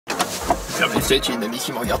Peut-être une amie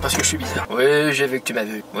qui me regarde parce que je suis bizarre. Oui, j'ai vu que tu m'as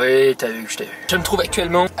vu. Oui, t'as vu que je t'ai vu. Je me trouve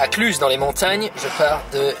actuellement à Cluse dans les montagnes. Je pars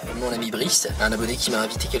de mon ami Brice, un abonné qui m'a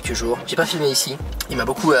invité quelques jours. J'ai pas filmé ici. Il m'a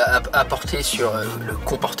beaucoup apporté sur le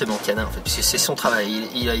comportement canin en fait, puisque c'est son travail.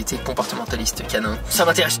 Il a été comportementaliste canin. Ça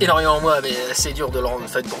m'intéresse énormément moi, mais c'est dur de le rendre en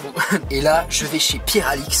fait pour vous. Et là, je vais chez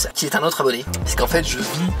Pierre-Alix, qui est un autre abonné, parce qu'en fait, je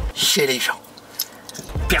vis chez les gens.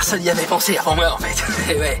 Personne n'y avait pensé avant moi en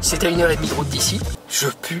fait. Et ouais, c'était à 1h30 de route d'ici. Je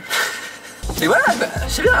pue. Et voilà, bah,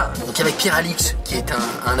 c'est bien. Donc avec Pierre-Alix, qui est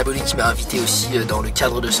un abonné qui m'a invité aussi dans le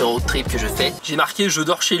cadre de ce road trip que je fais, j'ai marqué je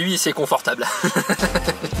dors chez lui et c'est confortable.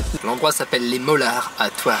 L'endroit s'appelle les Mollards à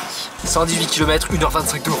Thoiry. 118 km,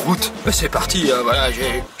 1h25 de route. Bah, c'est parti, voilà,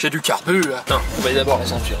 j'ai du carbu là. Non, on va d'abord la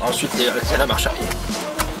ceinture, ensuite c'est la marche arrière.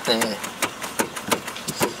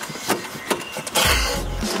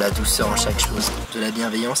 De la douceur en chaque chose, de la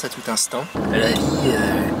bienveillance à tout instant.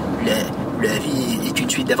 La vie est une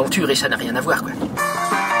suite d'aventures et ça n'a rien à voir quoi.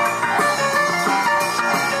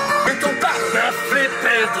 Et ton pas m'a fait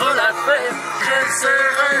perdre la fête. Je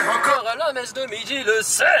serai encore à la messe de midi, le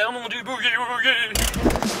sermon du boogie-woogie.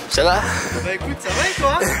 Ça va? Bah écoute, ça va et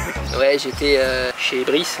toi? Ouais, j'étais chez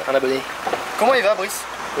Brice, un abonné. Comment il va Brice?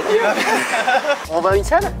 On va à une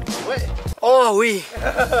salle? Ouais. Oh oui.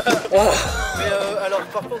 Oh. Mais alors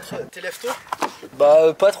par contre, t'es lève tôt?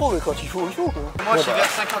 Bah pas trop, mais quand il faut, il faut quoi. Moi je suis vers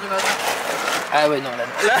 5h du matin. Ah ouais, non, là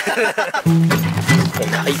non.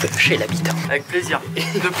 On arrive chez l'habitant. Avec plaisir.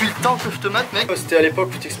 Depuis le temps que je te mate mec, c'était à l'époque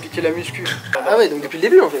où t'expliquais la muscu. Ah ouais, donc depuis le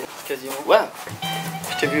début en fait. Quasiment. Ouais.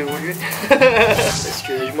 Je t'ai vu évoluer. Parce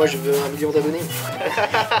que moi je veux 1 million d'abonnés.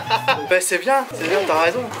 Bah c'est bien, t'as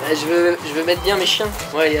raison. Bah, je veux mettre bien mes chiens.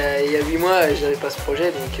 Ouais, il y a 8 mois j'avais pas ce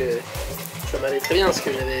projet donc ça m'allait très bien parce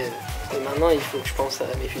que j'avais... Et maintenant il faut que je pense à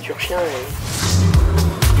mes futurs chiens.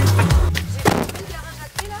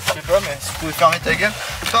 Je sais pas mais si tu pouvais fermer ta gueule.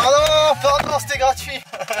 Pardon, c'était gratuit.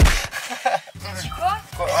 C'est quoi?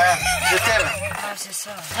 Rien, je t'aime. Ah c'est ça.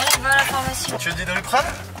 Allez, on va à la pharmacie. Tu veux des Doliprane?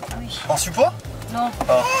 Oui. En support? Non.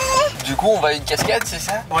 Oh. Du coup on va à une cascade, c'est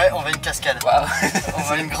ça? Ouais, on va à une cascade. Waouh. On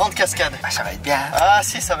va à une grande cascade. Ah, ça va être bien. Ah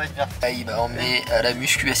si, ça va être bien. Ah, il m'a emmené à la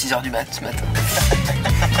muscu à 6h du mat ce matin.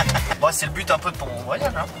 Bon, c'est le but un peu de ton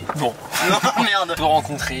voyage hein. Bon. Non merde. Te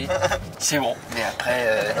rencontrer, c'est bon. Mais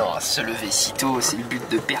après, non, se lever si tôt, c'est le but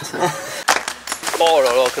de personne. Oh là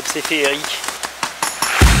là, comme c'est féerique.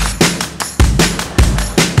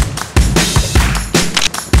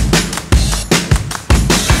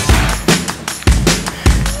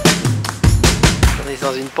 On est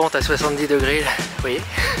dans une pente à 70 degrés là, vous voyez?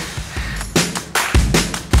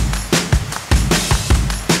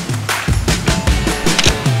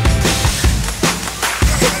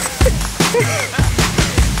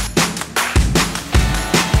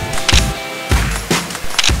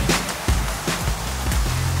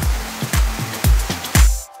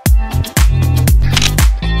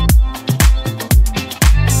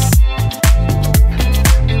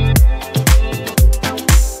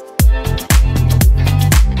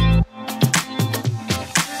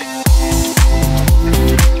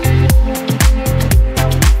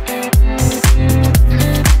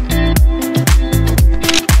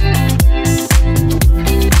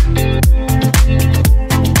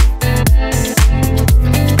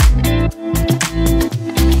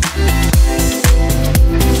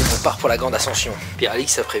 Pour la grande ascension.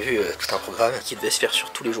 Pierre-Alix a prévu tout un programme qui devait se faire sur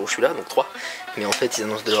tous les jours où je suis là, donc 3. Mais en fait ils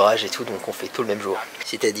annoncent de l'orage et tout, donc on fait tout le même jour.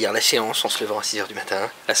 C'est-à-dire la séance en se levant à 6h du matin,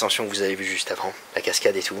 l'ascension que vous avez vu juste avant, la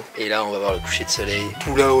cascade et tout. Et là on va voir le coucher de soleil,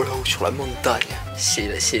 tout là-haut sur la montagne.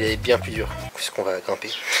 C'est bien plus dur que ce qu'on va grimper.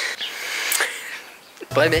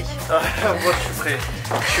 Prêt mec? Moi je suis prêt.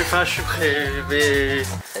 Je suis prêt, mais...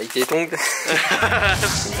 Avec les tongs.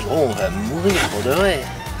 Mais gros on va mourir pour de vrai.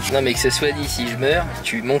 Non mais que ce soit dit, si je meurs,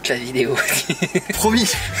 tu montes la vidéo. Promis.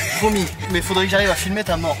 Mais faudrait que j'arrive à filmer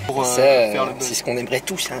ta mort pour faire le buzz. C'est ce qu'on aimerait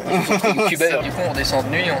tous, hein. YouTubeurs. Du coup on descend de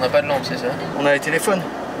nuit et on n'a pas de lampe, c'est ça? On a les téléphones.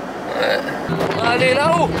 Ouais. Allez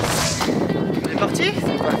là-haut. On est parti?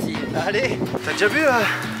 C'est parti. Allez. T'as déjà vu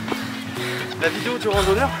la vidéo du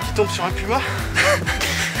randonneur qui tombe sur un puma?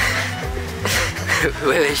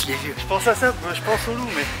 Ouais, je l'ai vu. Je pense à ça, moi je pense au loup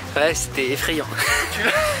mais... Ouais, c'était effrayant.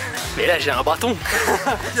 Mais là j'ai un bâton.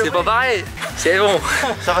 C'est pas pareil. C'est bon.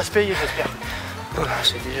 Ça va se payer j'espère. Oh,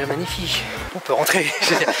 c'est déjà magnifique. On peut rentrer.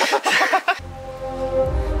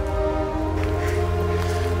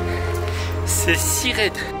 C'est si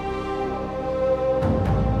raide.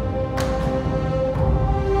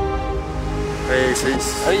 Ouais,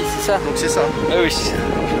 ah oui, c'est ça. Donc c'est ça. Ah oui, c'est ça.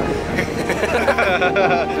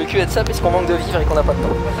 Je veux que être ça parce qu'on manque de vivre et qu'on n'a pas de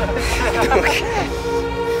temps. Donc...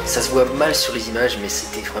 Ça se voit mal sur les images, mais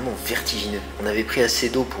c'était vraiment vertigineux. On avait pris assez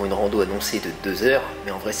d'eau pour une rando annoncée de 2 heures,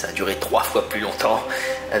 mais en vrai ça a duré 3 fois plus longtemps.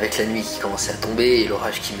 Avec la nuit qui commençait à tomber et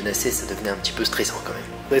l'orage qui menaçait, ça devenait un petit peu stressant quand même.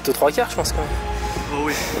 On va être aux 3 quarts je pense quand même. Oh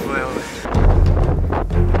oui, ouais.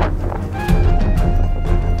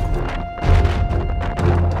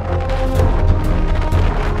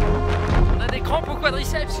 On a des crampes au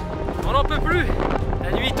quadriceps, on n'en peut plus.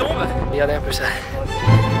 La nuit tombe. Regardez un peu ça.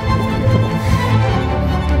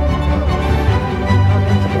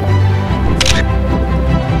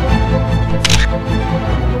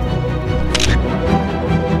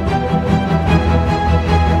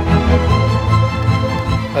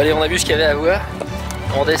 Allez, on a vu ce qu'il y avait à voir.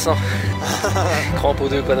 On descend. Crampe aux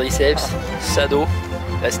 2 quadriceps, sado,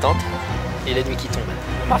 restante et la nuit qui tombe.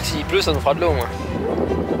 Remarque, s'il pleut, ça nous fera de l'eau au moins.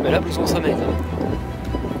 Mais là, Blouson sommeil.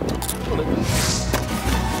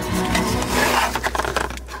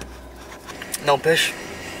 N'empêche,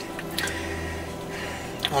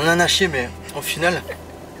 on en a chié, mais au final,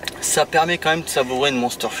 ça permet quand même de savourer une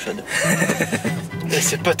Monster Shot. Et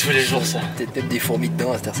c'est pas tous les jours ça. Peut-être des fourmis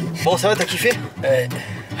dedans à cette heure-ci. Bon, ça va, t'as kiffé?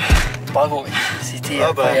 Bravo, mec. C'était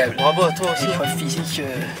incroyable. Bravo à toi aussi. L'épreuve physique.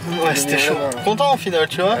 Ouais, c'était chaud. Content au final,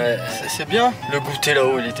 tu vois. Ouais. C'est bien. Le goûter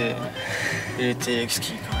là-haut, il était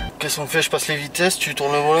exquis quand même. Qu'est-ce qu'on fait? Je passe les vitesses, tu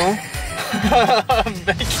tournes le volant.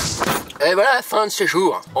 Mec. Et voilà, fin de ce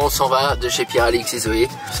jour. On s'en va de chez Pierre-Alix et Zoé.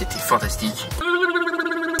 C'était fantastique.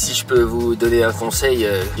 Si je peux vous donner un conseil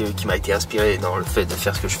qui m'a été inspiré dans le fait de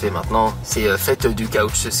faire ce que je fais maintenant, c'est faites du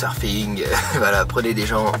couchsurfing, voilà, prenez des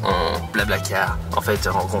gens en blablacar, en fait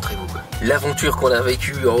rencontrez-vous. L'aventure qu'on a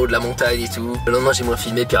vécue en haut de la montagne et tout. Le lendemain j'ai moins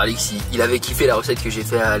filmé, Pierre-Alix il avait kiffé la recette que j'ai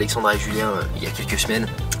fait à Alexandra et Julien il y a quelques semaines.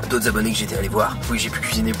 D'autres abonnés que j'étais allé voir. Oui, j'ai pu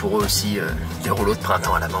cuisiner pour eux aussi des rouleaux de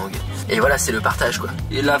printemps à la mangue. Et voilà, c'est le partage quoi.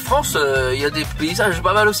 Et la France, il y a des paysages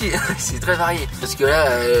pas mal aussi. C'est très varié. Parce que là,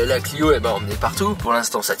 la Clio, elle m'a emmené partout. Pour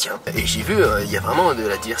l'instant, ça tient. Et j'ai vu, il y a vraiment de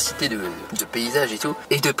la diversité de paysages et tout.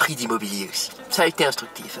 Et de prix d'immobilier aussi. Ça a été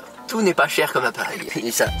instructif. Tout n'est pas cher comme à Paris.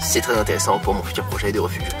 Et ça, c'est très intéressant pour mon futur projet de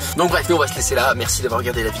refuge. Donc bref, nous on va se laisser là. Merci d'avoir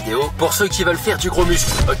regardé la vidéo. Pour ceux qui veulent faire du gros muscle,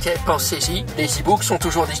 ok, pensez-y. Les e-books sont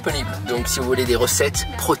toujours disponibles. Donc si vous voulez des recettes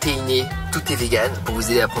protéinées, tout est vegan pour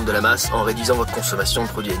vous aider à prendre de la masse en réduisant votre consommation de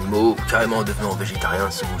produits animaux ou carrément en devenant végétarien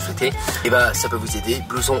si vous le souhaitez. Et bah ça peut vous aider.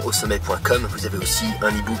 Blousonaussommet.com. Vous avez aussi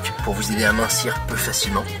un e-book pour vous aider à mincir peu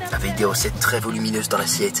facilement avec des recettes très volumineuses dans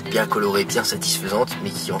l'assiette, bien colorées, bien satisfaisantes,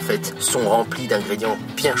 mais qui en fait sont remplies d'ingrédients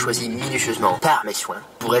bien choisis minutieusement par mes soins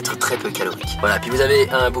pour être très peu caloriques. Voilà, puis vous avez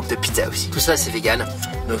un book de pizza aussi. Tout ça c'est vegan,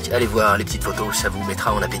 donc allez voir les petites photos, ça vous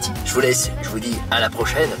mettra en appétit. Je vous laisse, je vous dis à la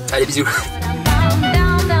prochaine. Allez, bisous.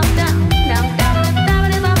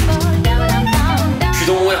 Je suis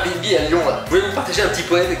dans mon Airbnb à Lyon là. Je voulais vous partager un petit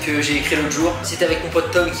poème que j'ai écrit l'autre jour. C'était avec mon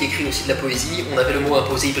pote Tom qui écrit aussi de la poésie. On avait le mot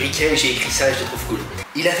imposé briquet et j'ai écrit ça et je le trouve cool.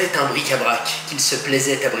 Il avait un bric-à-brac qu'il se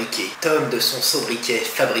plaisait à briquer. Tom de son sobriquet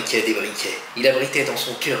fabriquait des briquets. Il abritait dans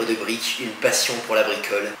son cœur de briques une passion pour la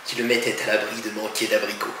bricole qui le mettait à l'abri de manquer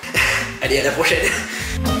d'abricots. Allez, à la prochaine.